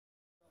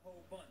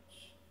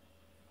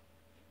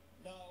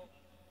Now,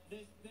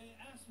 they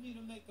asked me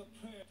to make a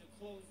prayer to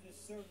close this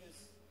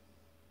service,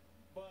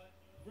 but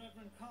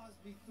Reverend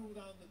Cosby threw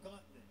down the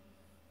gauntlet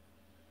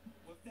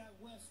with that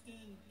West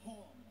End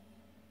poem.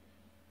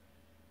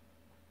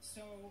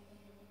 So,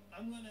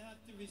 I'm going to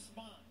have to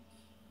respond.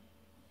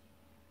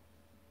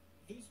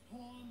 This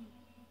poem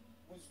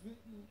was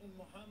written in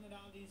Muhammad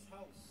Ali's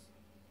house.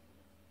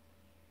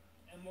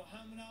 And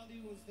Muhammad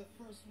Ali was the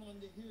first one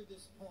to hear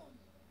this poem.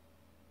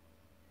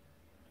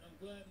 And I'm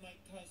glad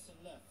Mike Tyson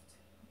left.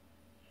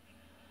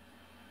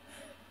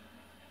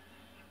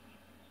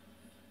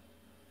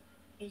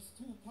 There's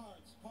two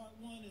parts. Part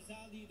one is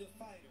Ali the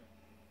fighter.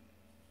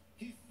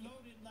 He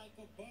floated like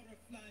a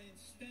butterfly and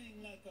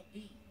stung like a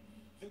bee.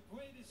 The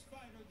greatest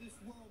fighter this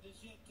world has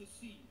yet to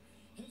see.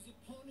 His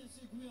opponents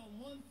agree on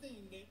one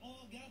thing. They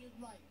all got it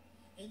right.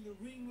 In the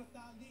ring with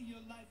Ali,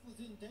 your life was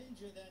in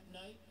danger that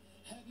night.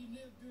 Had he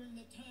lived during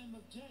the time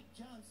of Jack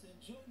Johnson,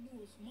 Joe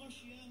Louis,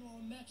 Marciano,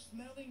 or Max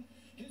Schmeling,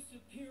 his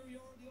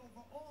superiority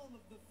over all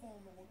of the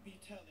former would be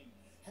telling.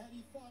 Had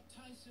he fought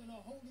Tyson or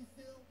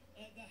Holyfield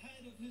at the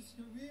height of his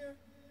career,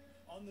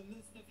 on the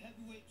list of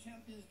heavyweight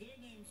champions, their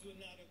names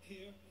would not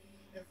appear.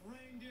 If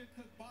reindeer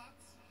could box,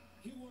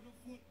 he would have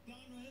fought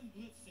Donner and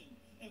Blitzen.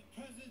 If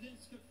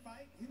presidents could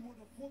fight, he would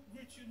have fought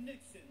Richard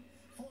Nixon.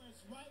 For his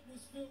right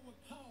was filled with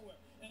power,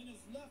 and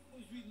his left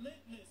was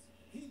relentless.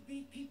 He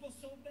beat people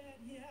so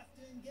bad he had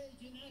to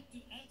engage in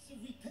acts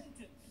of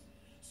repentance.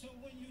 So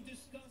when you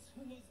discuss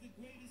who was the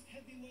greatest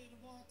heavyweight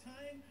of all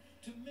time,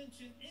 to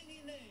mention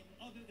any name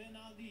other than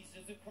Ali's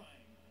is a crime.